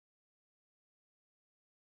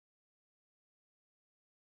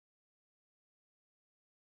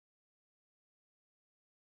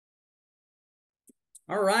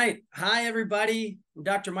All right. Hi, everybody. I'm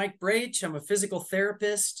Dr. Mike Braitsch. I'm a physical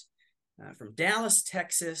therapist from Dallas,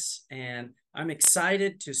 Texas, and I'm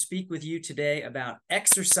excited to speak with you today about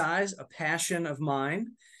exercise, a passion of mine,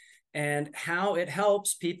 and how it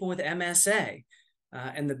helps people with MSA.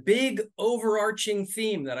 And the big overarching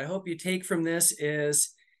theme that I hope you take from this is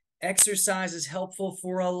exercise is helpful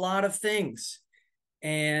for a lot of things.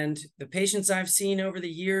 And the patients I've seen over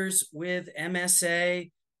the years with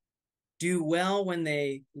MSA do well when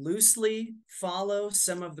they loosely follow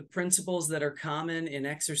some of the principles that are common in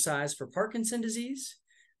exercise for Parkinson's disease,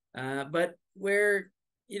 but where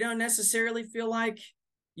you don't necessarily feel like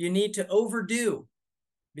you need to overdo,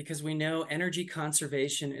 because we know energy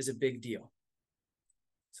conservation is a big deal.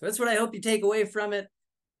 So that's what I hope you take away from it.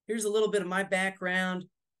 Here's a little bit of my background.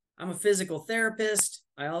 I'm a physical therapist.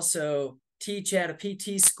 I also teach at a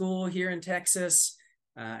PT school here in Texas.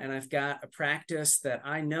 And I've got a practice that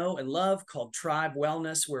I know and love called Tribe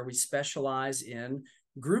Wellness, where we specialize in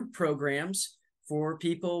group programs for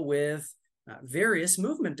people with various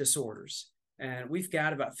movement disorders. And we've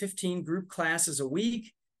got about 15 group classes a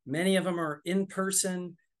week. Many of them are in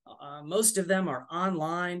person. Most of them are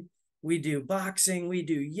online. We do boxing, we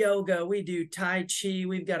do yoga, we do Tai Chi.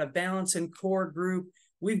 We've got a balance and core group.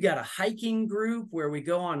 We've got a hiking group where we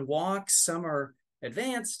go on walks. Some are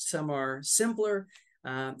advanced, some are simpler.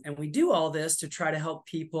 And we do all this to try to help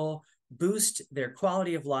people boost their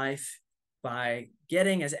quality of life by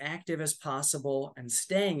getting as active as possible and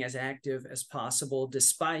staying as active as possible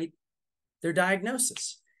despite their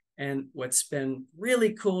diagnosis. And what's been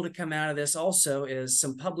really cool to come out of this also is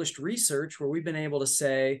some published research where we've been able to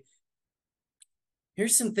say,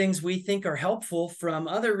 here's some things we think are helpful from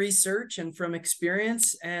other research and from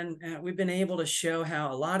experience. And we've been able to show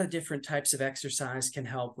how a lot of different types of exercise can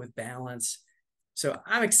help with balance. So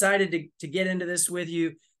I'm excited to get into this with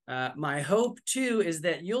you. My hope, too, is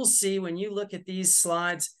that you'll see when you look at these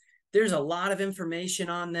slides, there's a lot of information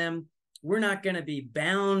on them. We're not going to be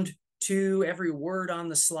bound to every word on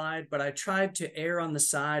the slide, but I tried to err on the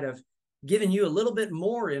side of giving you a little bit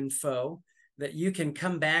more info that you can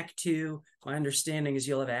come back to. My understanding is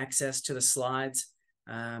you'll have access to the slides.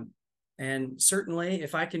 And certainly,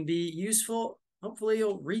 if I can be useful, hopefully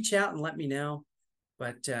you'll reach out and let me know.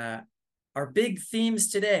 But our big themes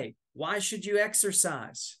today: why should you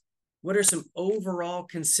exercise? What are some overall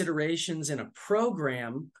considerations in a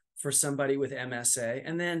program for somebody with MSA?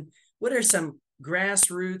 And then what are some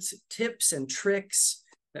grassroots tips and tricks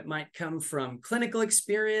that might come from clinical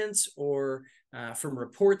experience or from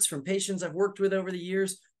reports from patients I've worked with over the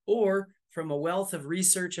years, or from a wealth of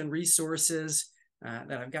research and resources that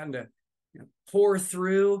I've gotten to pour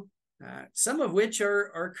through, some of which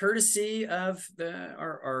are courtesy of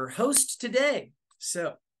our host today.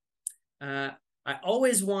 So I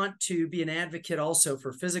always want to be an advocate also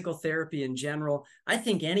for physical therapy in general. I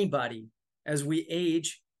think anybody, as we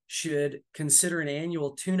age, should consider an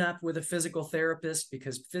annual tune-up with a physical therapist,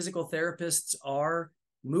 because physical therapists are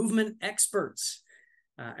movement experts.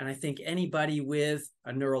 And I think anybody with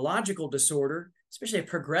a neurological disorder, especially a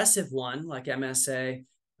progressive one like MSA,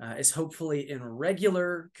 is hopefully in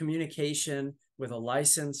regular communication with a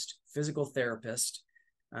licensed physical therapist,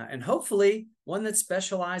 and hopefully one that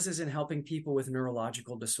specializes in helping people with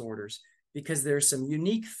neurological disorders, because there's some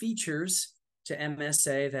unique features to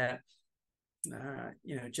MSA that,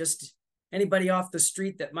 just anybody off the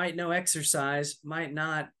street that might know exercise might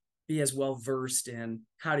not be as well versed in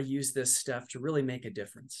how to use this stuff to really make a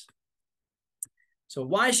difference. So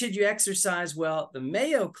why should you exercise? Well, the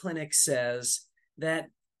Mayo Clinic says that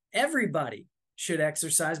everybody should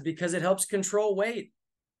exercise because it helps control weight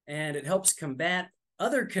and it helps combat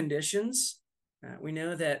other conditions. We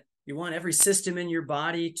know that you want every system in your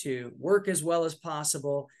body to work as well as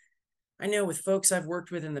possible. I know with folks I've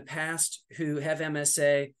worked with in the past who have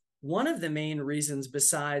MSA, one of the main reasons,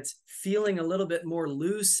 besides feeling a little bit more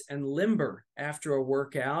loose and limber after a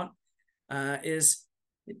workout, is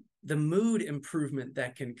the mood improvement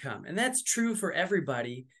that can come. And that's true for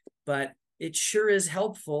everybody, but it sure is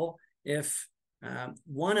helpful if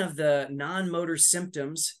one of the non-motor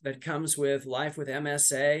symptoms that comes with life with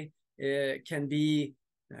MSA can be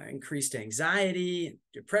increased anxiety,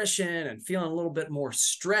 depression, and feeling a little bit more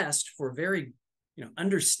stressed for very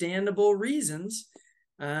understandable reasons.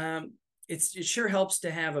 It sure helps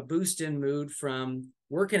to have a boost in mood from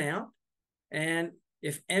working out. And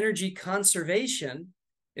if energy conservation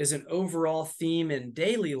is an overall theme in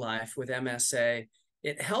daily life with MSA,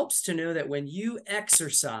 it helps to know that when you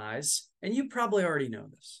exercise, and you probably already know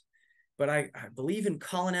this, but I believe in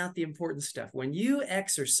calling out the important stuff. When you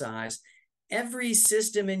exercise, every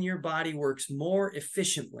system in your body works more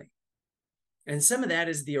efficiently. And some of that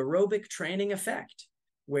is the aerobic training effect,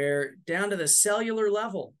 where down to the cellular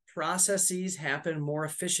level, processes happen more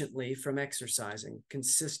efficiently from exercising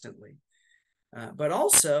consistently. But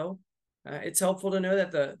also, it's helpful to know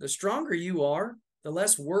that the stronger you are, the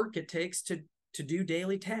less work it takes to do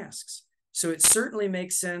daily tasks. So it certainly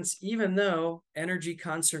makes sense, even though energy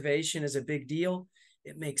conservation is a big deal,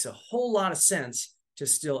 it makes a whole lot of sense to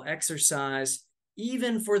still exercise,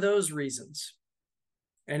 even for those reasons.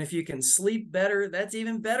 And if you can sleep better, that's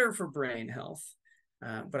even better for brain health.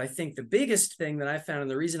 But I think the biggest thing that I found, and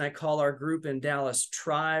the reason I call our group in Dallas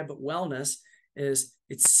Tribe Wellness, is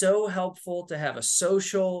it's so helpful to have a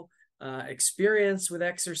social experience with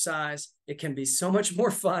exercise. It can be so much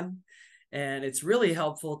more fun. And it's really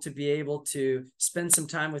helpful to be able to spend some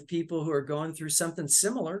time with people who are going through something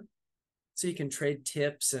similar, so you can trade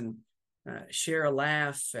tips and share a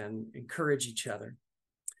laugh and encourage each other.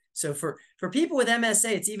 So for people with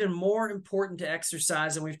MSA, it's even more important to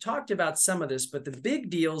exercise. And we've talked about some of this, but the big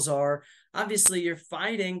deals are, obviously, you're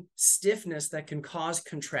fighting stiffness that can cause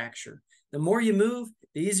contracture. The more you move,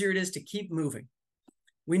 the easier it is to keep moving.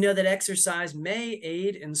 We know that exercise may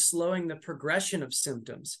aid in slowing the progression of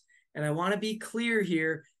symptoms. And I want to be clear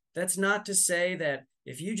here, that's not to say that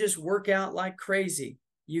if you just work out like crazy,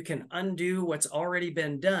 you can undo what's already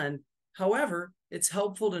been done. However, it's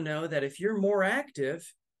helpful to know that if you're more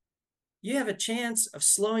active, you have a chance of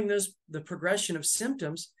slowing the progression of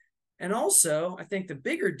symptoms. And also, I think the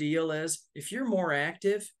bigger deal is, if you're more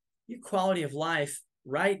active, your quality of life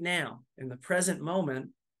right now in the present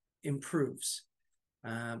moment improves.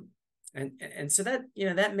 And so that,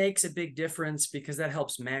 that makes a big difference, because that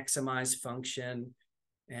helps maximize function.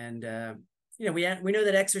 And, we know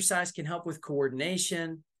that exercise can help with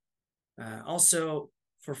coordination. Also,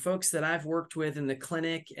 for folks that I've worked with in the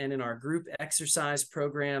clinic and in our group exercise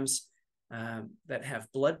programs that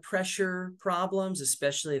have blood pressure problems,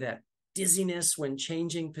 especially that dizziness when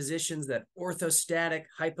changing positions, that orthostatic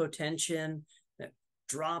hypotension, that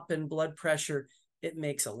drop in blood pressure, it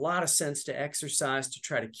makes a lot of sense to exercise to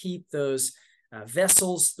try to keep those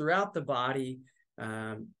vessels throughout the body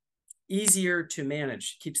easier to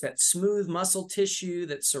manage. Keeps that smooth muscle tissue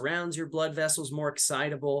that surrounds your blood vessels more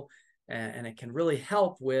excitable, and it can really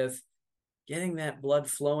help with getting that blood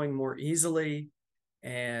flowing more easily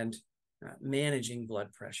and managing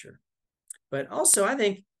blood pressure. But also, I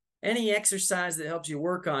think any exercise that helps you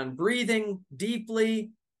work on breathing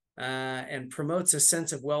deeply and promotes a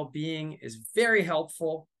sense of well-being is very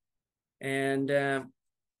helpful. And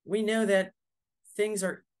we know that things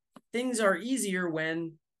are easier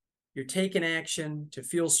when you're taking action to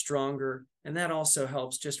feel stronger. And that also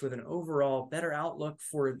helps just with an overall better outlook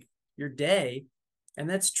for your day. And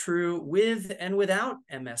that's true with and without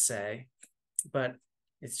MSA. But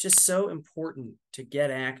it's just so important to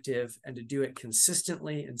get active and to do it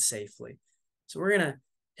consistently and safely. So we're going to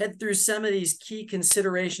head through some of these key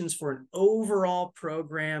considerations for an overall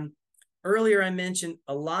program. Earlier, I mentioned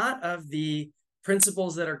a lot of the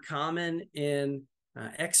principles that are common in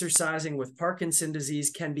exercising with Parkinson's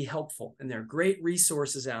disease can be helpful, and there are great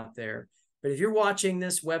resources out there. But if you're watching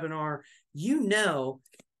this webinar,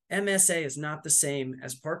 MSA is not the same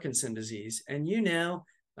as Parkinson's disease, and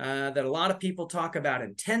that a lot of people talk about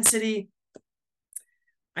intensity.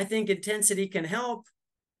 I think intensity can help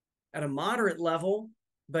at a moderate level,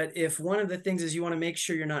 but if one of the things is you want to make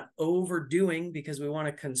sure you're not overdoing, because we want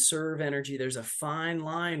to conserve energy, there's a fine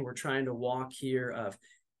line we're trying to walk here of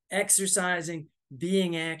exercising,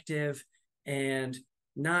 being active, and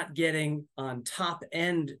not getting on top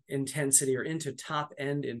end intensity or into top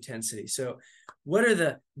end intensity. So what are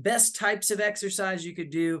the best types of exercise you could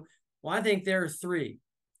do? Well, I think there are three.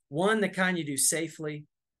 One, the kind you do safely.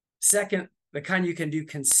 Second, the kind you can do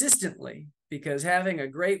consistently, because having a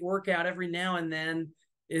great workout every now and then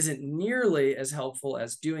isn't nearly as helpful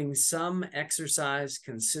as doing some exercise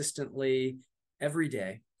consistently every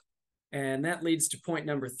day. And that leads to point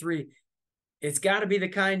number three. It's got to be the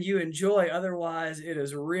kind you enjoy. Otherwise, it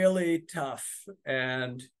is really tough.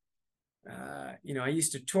 And, I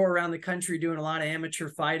used to tour around the country doing a lot of amateur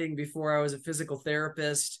fighting before I was a physical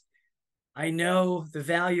therapist. I know the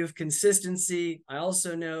value of consistency. I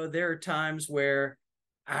also know there are times where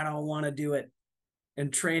I don't want to do it,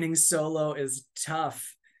 and training solo is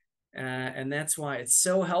tough. And that's why it's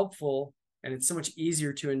so helpful, and it's so much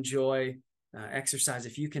easier to enjoy exercise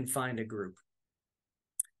if you can find a group.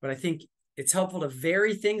 But I think it's helpful to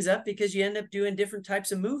vary things up, because you end up doing different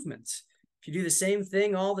types of movements. If you do the same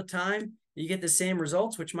thing all the time, you get the same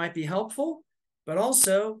results, which might be helpful. But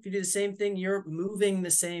also, if you do the same thing, you're moving the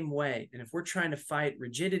same way. And if we're trying to fight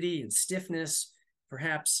rigidity and stiffness,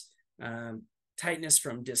 perhaps tightness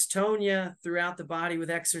from dystonia throughout the body with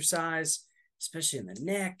exercise, especially in the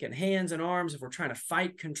neck and hands and arms if we're trying to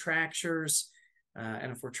fight contractures,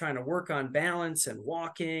 and if we're trying to work on balance and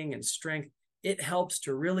walking and strength. It helps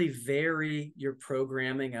to really vary your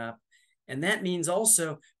programming up. And that means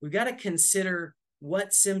also we've got to consider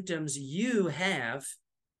what symptoms you have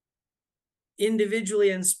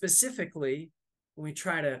individually and specifically when we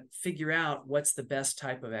try to figure out what's the best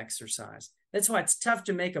type of exercise. That's why it's tough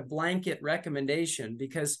to make a blanket recommendation,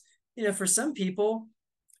 because, for some people,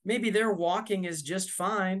 maybe their walking is just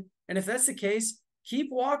fine. And if that's the case, keep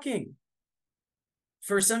walking.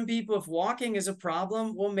 For some people, if walking is a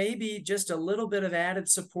problem, well, maybe just a little bit of added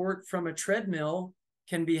support from a treadmill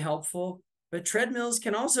can be helpful. But treadmills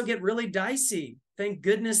can also get really dicey. Thank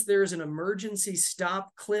goodness there's an emergency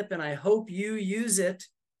stop clip, and I hope you use it.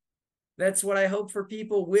 That's what I hope for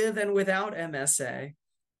people with and without MSA.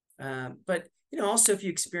 But, also if you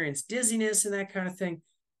experience dizziness and that kind of thing,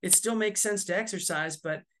 it still makes sense to exercise,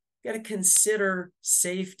 but you got to consider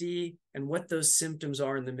safety and what those symptoms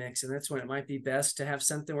are in the mix. And that's when it might be best to have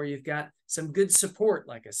something where you've got some good support,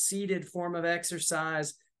 like a seated form of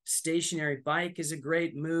exercise. Stationary bike is a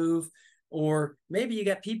great move. Or maybe you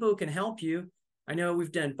got people who can help you. I know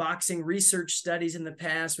we've done boxing research studies in the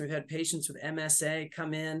past. We've had patients with MSA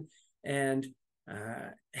come in, and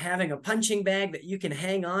having a punching bag that you can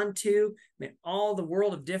hang on to made all the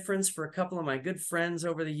world of difference for a couple of my good friends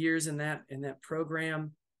over the years in that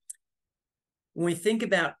program. When we think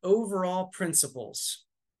about overall principles,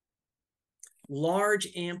 large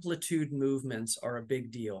amplitude movements are a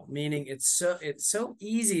big deal, meaning it's so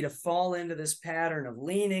easy to fall into this pattern of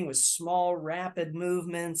leaning with small, rapid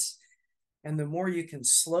movements. And the more you can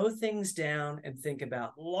slow things down and think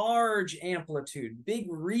about large amplitude, big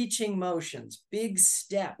reaching motions, big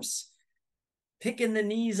steps, picking the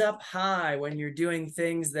knees up high when you're doing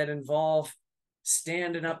things that involve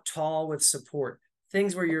standing up tall with support,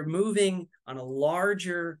 things where you're moving on a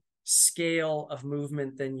larger scale of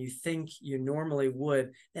movement than you think you normally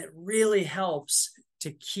would, that really helps to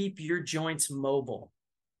keep your joints mobile.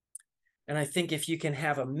 And I think if you can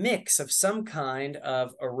have a mix of some kind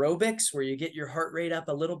of aerobics where you get your heart rate up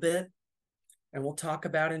a little bit, and we'll talk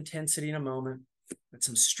about intensity in a moment, but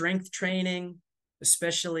some strength training,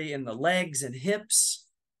 especially in the legs and hips,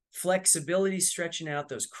 flexibility, stretching out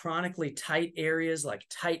those chronically tight areas like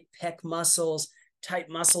tight pec muscles, tight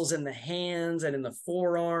muscles in the hands and in the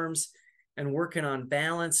forearms, and working on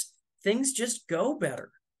balance, things just go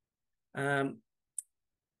better. And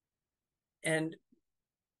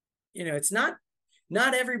it's not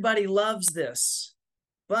everybody loves this,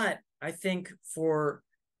 but I think for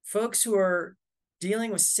folks who are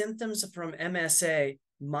dealing with symptoms from MSA,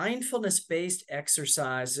 mindfulness-based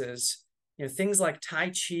exercises, things like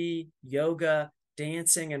Tai Chi, yoga,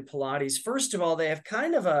 dancing, and Pilates, first of all, they have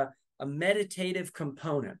kind of a meditative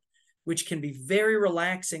component, which can be very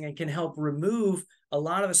relaxing and can help remove a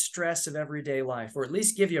lot of the stress of everyday life, or at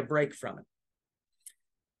least give you a break from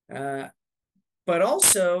it. But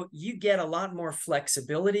also, you get a lot more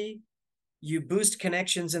flexibility. You boost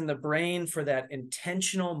connections in the brain for that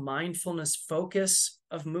intentional mindfulness focus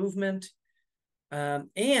of movement.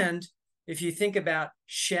 And if you think about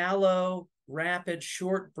shallow, rapid,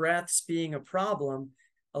 short breaths being a problem,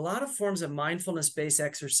 a lot of forms of mindfulness-based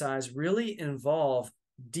exercise really involve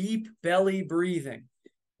deep belly breathing,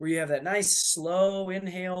 where you have that nice slow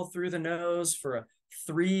inhale through the nose for a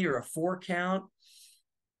 3 or a 4 count,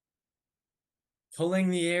 pulling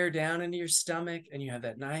the air down into your stomach, and you have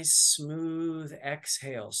that nice smooth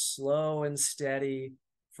exhale, slow and steady,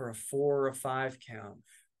 for a 4 or 5 count.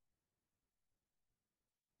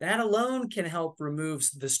 That alone can help remove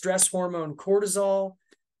the stress hormone cortisol,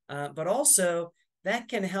 but also that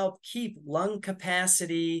can help keep lung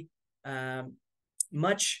capacity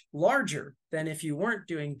much larger than if you weren't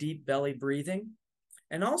doing deep belly breathing.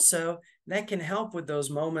 And also that can help with those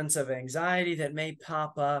moments of anxiety that may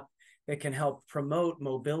pop up. It can help promote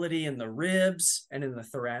mobility in the ribs and in the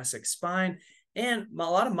thoracic spine. And a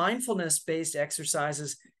lot of mindfulness-based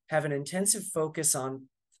exercises have an intensive focus on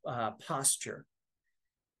posture.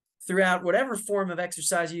 Throughout whatever form of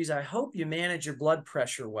exercise you use, I hope you manage your blood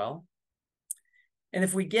pressure well. And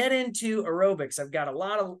if we get into aerobics, I've got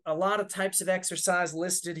a lot of types of exercise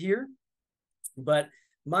listed here, but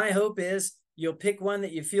my hope is you'll pick one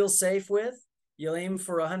that you feel safe with. You'll aim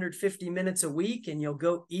for 150 minutes a week, and you'll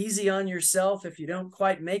go easy on yourself if you don't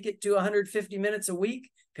quite make it to 150 minutes a week,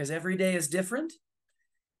 because every day is different,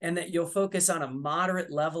 and that you'll focus on a moderate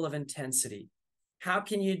level of intensity. How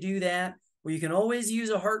can you do that? Well, you can always use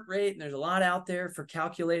a heart rate, and there's a lot out there for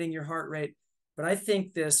calculating your heart rate, But I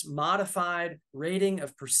think this modified rating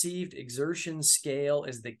of perceived exertion scale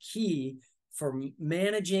is the key for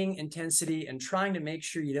managing intensity and trying to make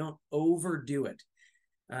sure you don't overdo it.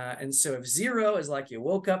 And so if 0 is like you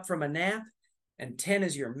woke up from a nap and 10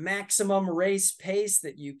 is your maximum race pace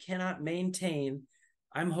that you cannot maintain,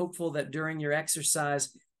 I'm hopeful that during your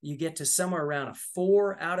exercise, you get to somewhere around a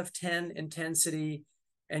 4 out of 10 intensity,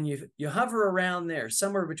 and you hover around there,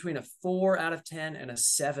 somewhere between a 4 out of 10 and a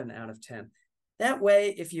 7 out of 10. That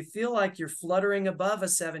way, if you feel like you're fluttering above a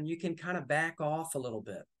 7, you can kind of back off a little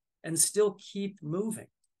bit and still keep moving.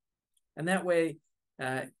 And that way,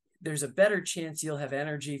 there's a better chance you'll have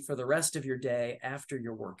energy for the rest of your day after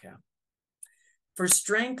your workout. For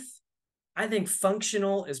strength, I think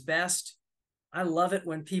functional is best. I love it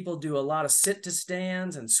when people do a lot of sit to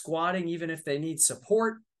stands and squatting, even if they need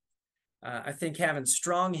support. I think having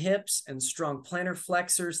strong hips and strong plantar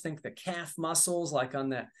flexors, think the calf muscles, like on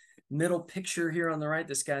that middle picture here on the right,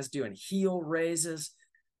 this guy's doing heel raises.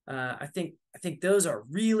 I think those are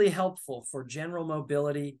really helpful for general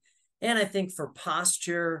mobility. And I think for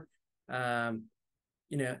posture,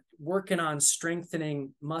 working on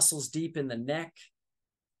strengthening muscles deep in the neck,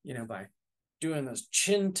 by doing those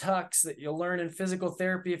chin tucks that you'll learn in physical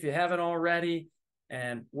therapy if you haven't already,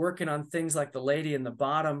 and working on things like the lady in the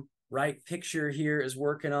bottom right picture here is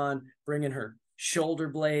working on bringing her shoulder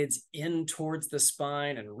blades in towards the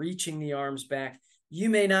spine and reaching the arms back. You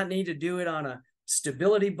may not need to do it on a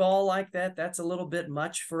stability ball like that. That's a little bit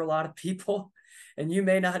much for a lot of people. And you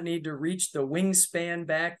may not need to reach the wingspan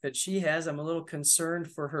back that she has. I'm a little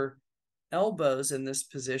concerned for her elbows in this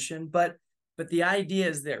position, but the idea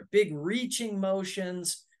is there. Big reaching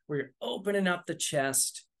motions where you're opening up the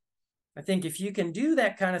chest. I think if you can do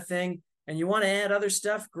that kind of thing and you want to add other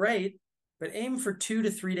stuff, great, but aim for 2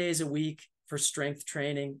 to 3 days a week for strength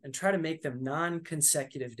training and try to make them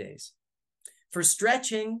non-consecutive days. For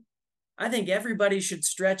stretching, I think everybody should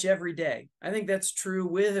stretch every day. I think that's true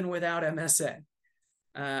with and without MSA.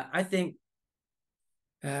 I think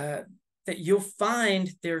that you'll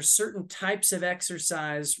find there are certain types of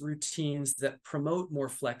exercise routines that promote more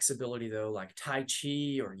flexibility, though, like Tai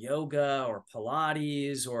Chi or yoga or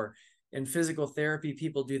Pilates, or in physical therapy,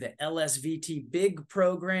 people do the LSVT big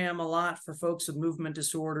program a lot for folks with movement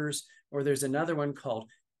disorders, or there's another one called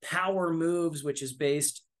Power Moves, which is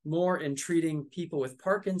based more in treating people with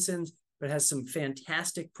Parkinson's, but has some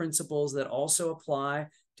fantastic principles that also apply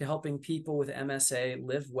to helping people with MSA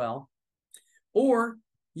live well. Or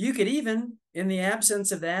you could even, in the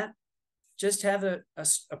absence of that, just have a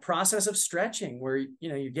process of stretching where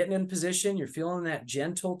you're getting in position, you're feeling that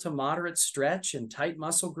gentle to moderate stretch in tight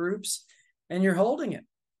muscle groups, and you're holding it.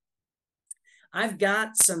 I've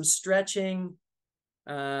got some stretching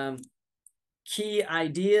key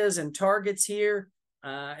ideas and targets here.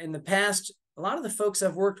 In the past, a lot of the folks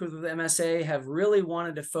I've worked with MSA have really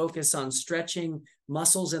wanted to focus on stretching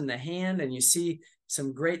muscles in the hand, and you see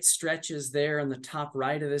some great stretches there on the top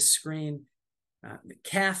right of this screen. The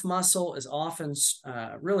calf muscle is often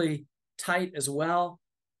really tight as well.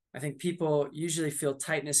 I think people usually feel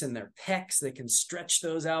tightness in their pecs. They can stretch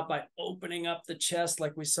those out by opening up the chest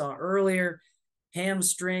like we saw earlier.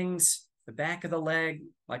 Hamstrings, the back of the leg,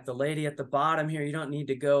 like the lady at the bottom here. You don't need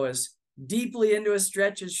to go as deeply into a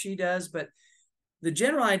stretch as she does, but the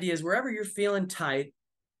general idea is wherever you're feeling tight,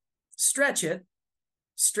 stretch it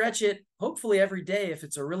hopefully every day if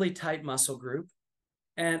it's a really tight muscle group.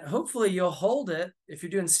 And hopefully you'll hold it. If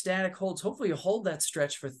you're doing static holds, hopefully you'll hold that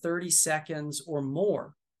stretch for 30 seconds or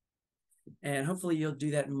more. And hopefully you'll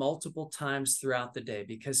do that multiple times throughout the day,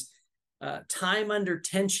 because time under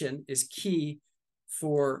tension is key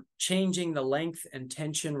for changing the length and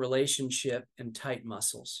tension relationship in tight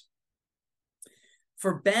muscles.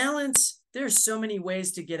 For balance, there's so many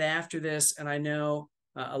ways to get after this. And I know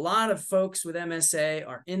a lot of folks with MSA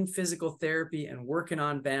are in physical therapy and working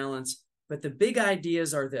on balance, but the big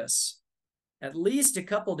ideas are this: at least a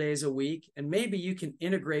couple days a week, and maybe you can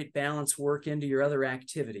integrate balance work into your other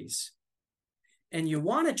activities. And you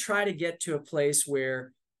want to try to get to a place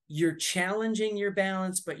where you're challenging your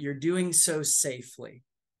balance, but you're doing so safely,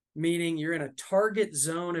 meaning you're in a target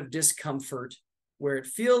zone of discomfort where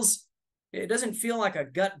it doesn't feel like a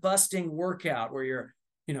gut-busting workout where you're,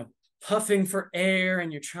 puffing for air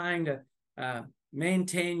and you're trying to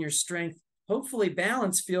maintain your strength. Hopefully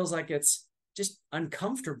balance feels like it's just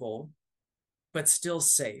uncomfortable, but still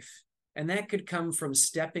safe. And that could come from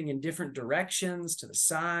stepping in different directions, to the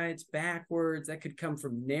sides, backwards. That could come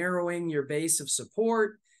from narrowing your base of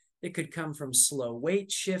support. It could come from slow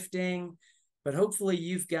weight shifting, but hopefully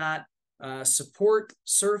you've got a support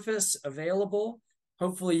surface available.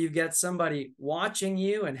 Hopefully you've got somebody watching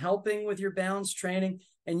you and helping with your balance training,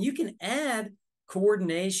 and you can add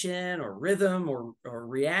coordination or rhythm or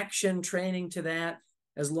reaction training to that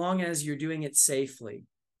as long as you're doing it safely.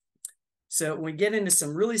 So when we get into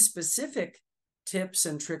some really specific tips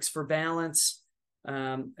and tricks for balance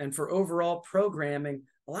and for overall programming,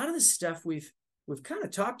 a lot of this stuff we've kind of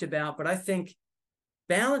talked about, but I think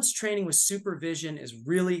balance training with supervision is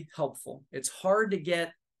really helpful. It's hard to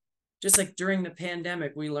get. Just like during the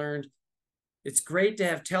pandemic, we learned it's great to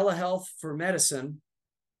have telehealth for medicine.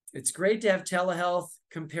 It's great to have telehealth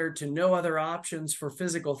compared to no other options for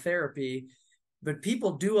physical therapy. But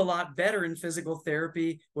people do a lot better in physical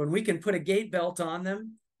therapy when we can put a gait belt on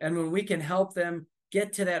them and when we can help them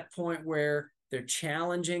get to that point where they're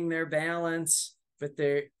challenging their balance, but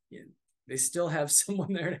they still have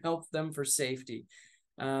someone there to help them for safety.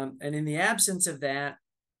 And in the absence of that,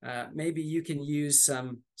 maybe you can use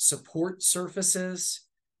some support surfaces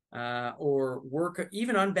or work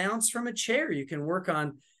even on balance from a chair. You can work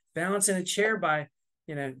on balance in a chair by,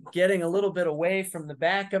 getting a little bit away from the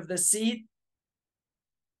back of the seat,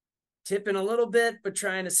 tipping a little bit, but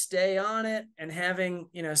trying to stay on it and having,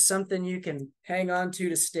 something you can hang on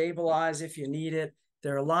to stabilize if you need it.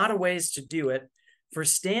 There are a lot of ways to do it. For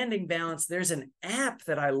standing balance, there's an app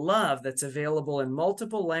that I love that's available in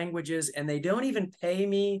multiple languages, and they don't even pay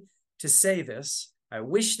me to say this. I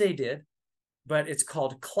wish they did, but it's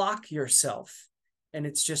called Clock Yourself. And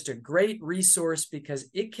it's just a great resource because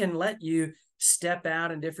it can let you step out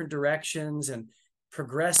in different directions and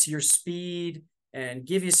progress your speed and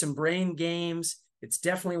give you some brain games. It's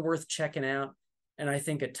definitely worth checking out. And I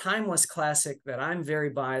think a timeless classic that I'm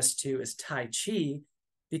very biased to is Tai Chi,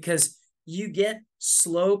 because you get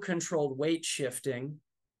slow controlled weight shifting,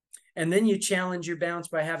 and then you challenge your balance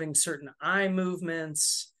by having certain eye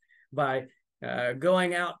movements, by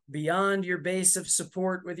going out beyond your base of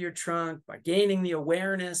support with your trunk, by gaining the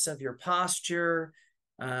awareness of your posture,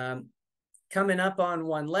 coming up on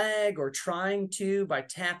one leg or trying to by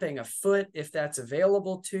tapping a foot if that's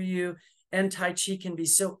available to you. And Tai Chi can be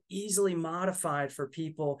so easily modified for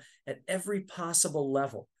people at every possible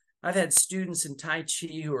level. I've had students in Tai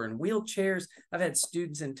Chi who are in wheelchairs. I've had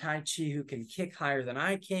students in Tai Chi who can kick higher than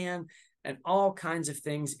I can, and all kinds of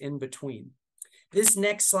things in between. This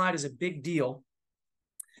next slide is a big deal.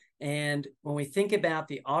 And when we think about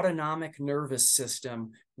the autonomic nervous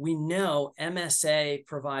system, we know MSA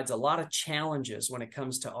provides a lot of challenges when it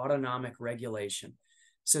comes to autonomic regulation.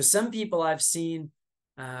 So some people I've seen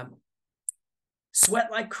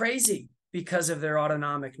sweat like crazy because of their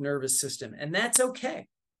autonomic nervous system, and that's okay.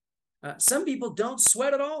 Some people don't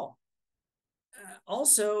sweat at all.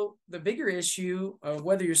 Also, the bigger issue of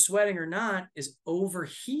whether you're sweating or not is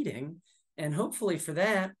overheating. And hopefully for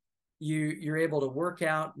that, you're able to work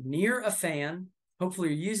out near a fan. Hopefully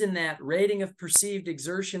you're using that rating of perceived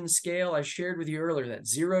exertion scale I shared with you earlier, that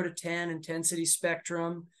 0 to 10 intensity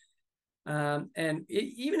spectrum. Even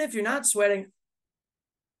if you're not sweating,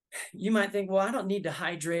 you might think, well, I don't need to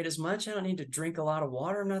hydrate as much. I don't need to drink a lot of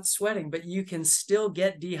water. I'm not sweating, but you can still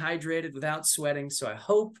get dehydrated without sweating. So I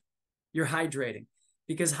hope you're hydrating,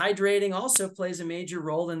 because hydrating also plays a major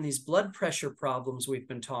role in these blood pressure problems we've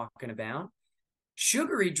been talking about.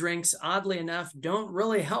 Sugary drinks, oddly enough, don't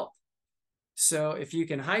really help. So if you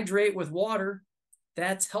can hydrate with water,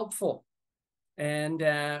 that's helpful. And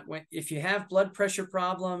if you have blood pressure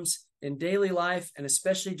problems in daily life, and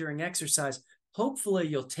especially during exercise, hopefully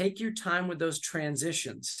you'll take your time with those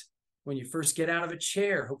transitions. When you first get out of a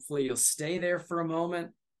chair, hopefully you'll stay there for a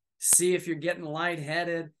moment, see if you're getting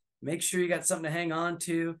lightheaded, make sure you got something to hang on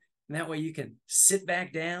to, and that way you can sit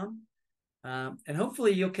back down. And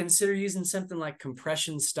hopefully you'll consider using something like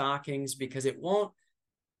compression stockings, because it won't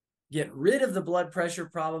get rid of the blood pressure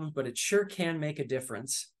problems, but it sure can make a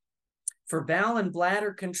difference. For bowel and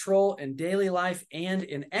bladder control in daily life and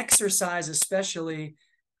in exercise especially,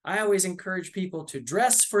 I always encourage people to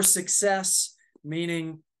dress for success,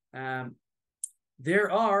 meaning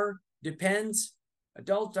there are, depends,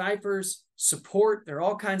 adult diapers, support, there are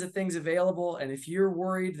all kinds of things available. And if you're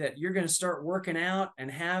worried that you're going to start working out and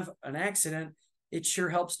have an accident, it sure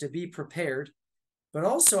helps to be prepared. But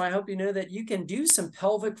also, I hope you know that you can do some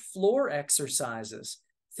pelvic floor exercises,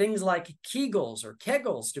 things like Kegels or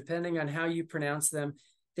Kegels, depending on how you pronounce them.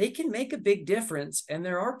 They can make a big difference. And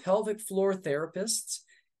there are pelvic floor therapists.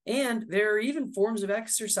 And there are even forms of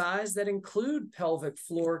exercise that include pelvic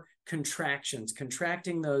floor contractions,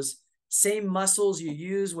 contracting those same muscles you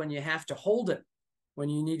use when you have to hold it, when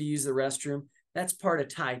you need to use the restroom. That's part of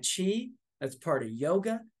Tai Chi. That's part of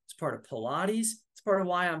yoga. It's part of Pilates. It's part of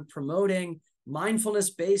why I'm promoting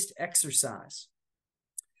mindfulness-based exercise.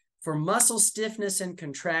 For muscle stiffness and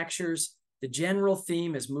contractures, the general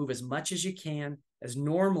theme is move as much as you can, as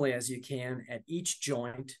normally as you can at each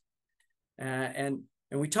joint. And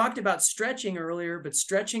we talked about stretching earlier, but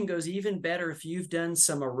stretching goes even better if you've done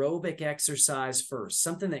some aerobic exercise first,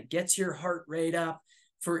 something that gets your heart rate up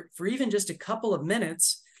for even just a couple of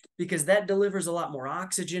minutes, because that delivers a lot more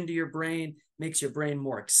oxygen to your brain, makes your brain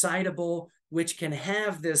more excitable, which can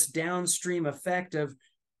have this downstream effect of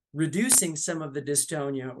reducing some of the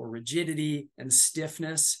dystonia or rigidity and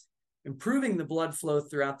stiffness, improving the blood flow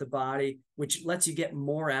throughout the body, which lets you get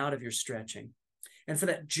more out of your stretching. And for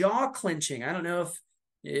that jaw clenching, I don't know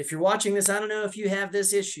if you're watching this, I don't know if you have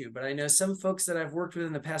this issue, but I know some folks that I've worked with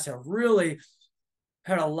in the past have really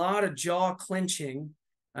had a lot of jaw clenching.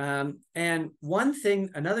 And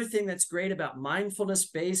another thing that's great about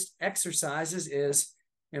mindfulness-based exercises is,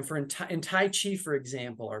 and in Tai Chi, for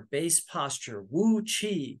example, our base posture, Wu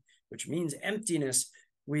Chi, which means emptiness,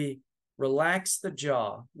 we relax the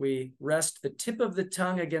jaw. We rest the tip of the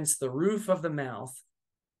tongue against the roof of the mouth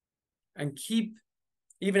and keep,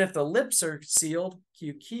 even if the lips are sealed,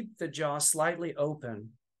 you keep the jaw slightly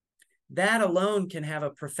open. That alone can have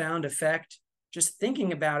a profound effect, just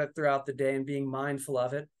thinking about it throughout the day and being mindful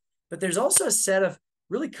of it. But there's also a set of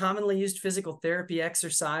really commonly used physical therapy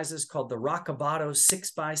exercises called the Rockabato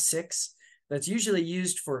 6x6 that's usually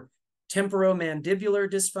used for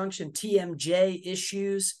temporomandibular dysfunction, TMJ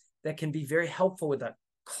issues, that can be very helpful with a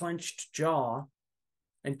clenched jaw,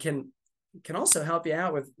 and can also help you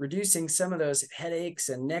out with reducing some of those headaches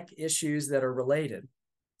and neck issues that are related.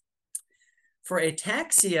 For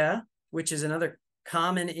ataxia, which is another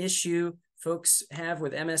common issue folks have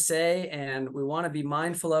with MSA and we want to be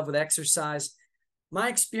mindful of with exercise, my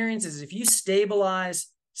experience is if you stabilize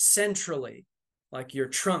centrally, like your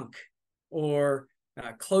trunk or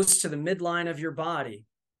close to the midline of your body,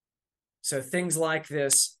 so things like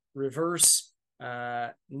this reverse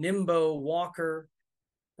Nimbo walker,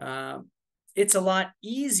 it's a lot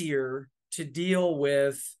easier to deal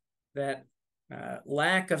with that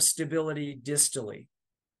lack of stability distally.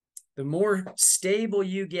 The more stable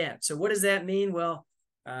you get. So what does that mean? Well,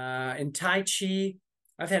 in Tai Chi,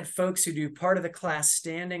 I've had folks who do part of the class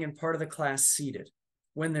standing and part of the class seated.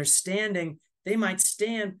 When they're standing, they might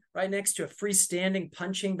stand right next to a freestanding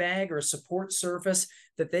punching bag or a support surface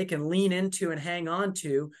that they can lean into and hang on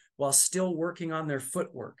to while still working on their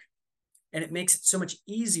footwork. And it makes it so much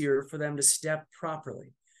easier for them to step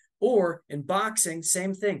properly. Or in boxing,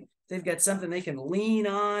 same thing. They've got something they can lean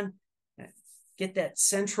on, get that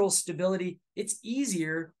central stability. It's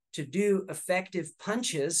easier to do effective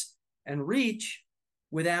punches and reach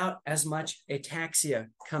without as much ataxia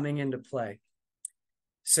coming into play.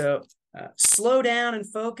 So slow down and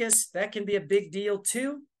focus, that can be a big deal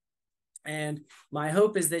too. And my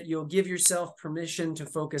hope is that you'll give yourself permission to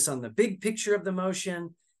focus on the big picture of the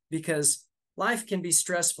motion, because life can be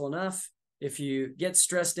stressful enough. If you get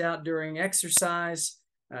stressed out during exercise,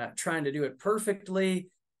 trying to do it perfectly,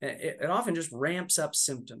 it often just ramps up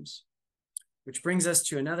symptoms. Which brings us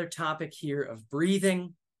to another topic here of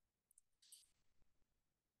breathing.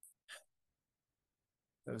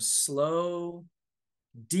 Those slow,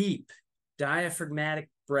 deep diaphragmatic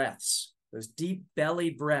breaths, those deep belly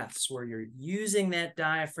breaths where you're using that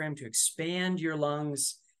diaphragm to expand your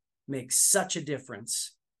lungs, make such a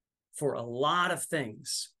difference for a lot of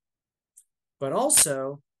things. But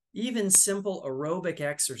also, even simple aerobic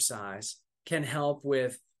exercise can help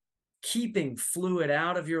with keeping fluid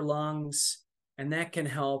out of your lungs, and that can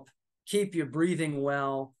help keep you breathing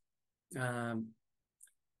well.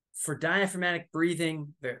 For diaphragmatic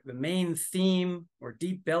breathing, the main theme, or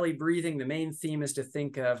deep belly breathing, the main theme is to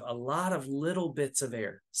think of a lot of little bits of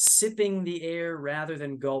air, sipping the air rather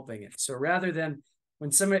than gulping it. So rather than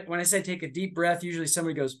when I say take a deep breath, usually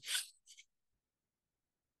somebody goes,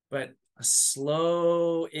 but a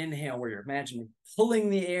slow inhale where you're imagining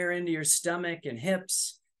pulling the air into your stomach and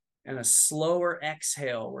hips, and a slower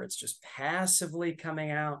exhale where it's just passively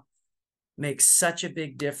coming out, makes such a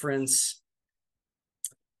big difference.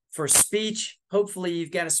 For speech, hopefully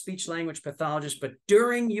you've got a speech language pathologist, but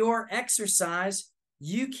during your exercise,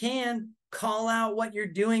 you can call out what you're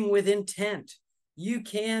doing with intent. You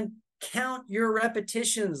can count your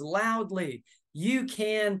repetitions loudly. You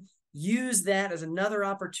can use that as another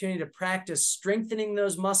opportunity to practice strengthening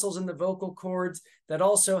those muscles in the vocal cords that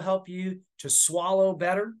also help you to swallow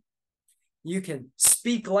better. You can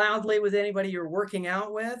speak loudly with anybody you're working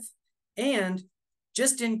out with. And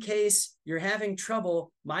just in case you're having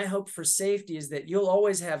trouble, my hope for safety is that you'll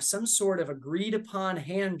always have some sort of agreed upon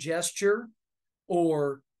hand gesture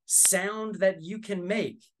or sound that you can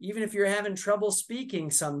make. Even if you're having trouble speaking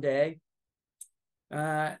someday,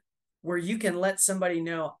 where you can let somebody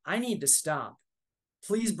know, I need to stop.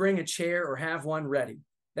 Please bring a chair or have one ready.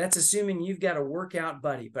 That's assuming you've got a workout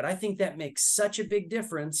buddy. But I think that makes such a big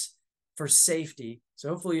difference for safety. So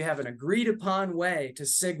hopefully you have an agreed upon way to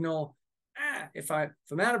signal, if I'm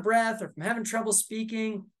out of breath or if I'm having trouble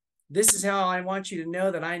speaking, this is how I want you to know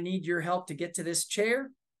that I need your help to get to this chair,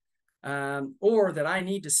 or that I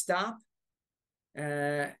need to stop.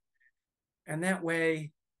 And that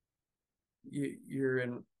way you're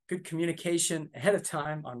in good communication ahead of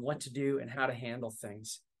time on what to do and how to handle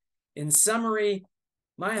things. In summary,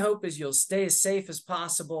 my hope is you'll stay as safe as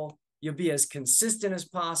possible, you'll be as consistent as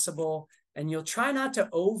possible, and you'll try not to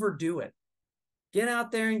overdo it. Get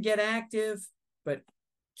out there and get active, but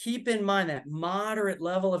keep in mind that moderate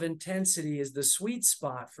level of intensity is the sweet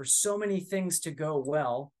spot for so many things to go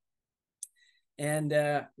well. And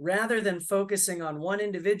rather than focusing on one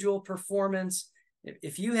individual performance,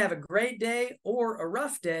 if you have a great day or a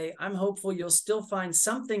rough day, I'm hopeful you'll still find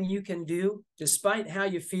something you can do despite how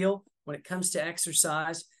you feel when it comes to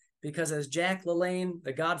exercise. Because as Jack LaLanne,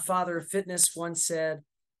 the godfather of fitness, once said,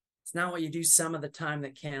 it's not what you do some of the time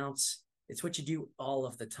that counts. It's what you do all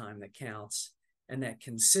of the time that counts. And that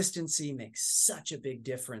consistency makes such a big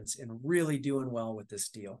difference in really doing well with this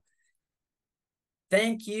deal.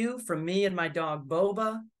 Thank you from me and my dog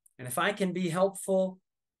Boba. And if I can be helpful,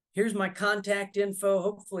 here's my contact info.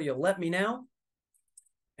 Hopefully you'll let me know.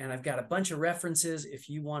 And I've got a bunch of references if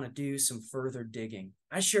you want to do some further digging.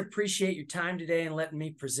 I sure appreciate your time today and letting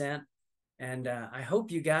me present. And I hope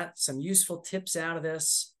you got some useful tips out of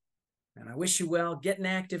this. And I wish you well, getting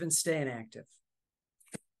active and staying active.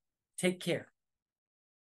 Take care.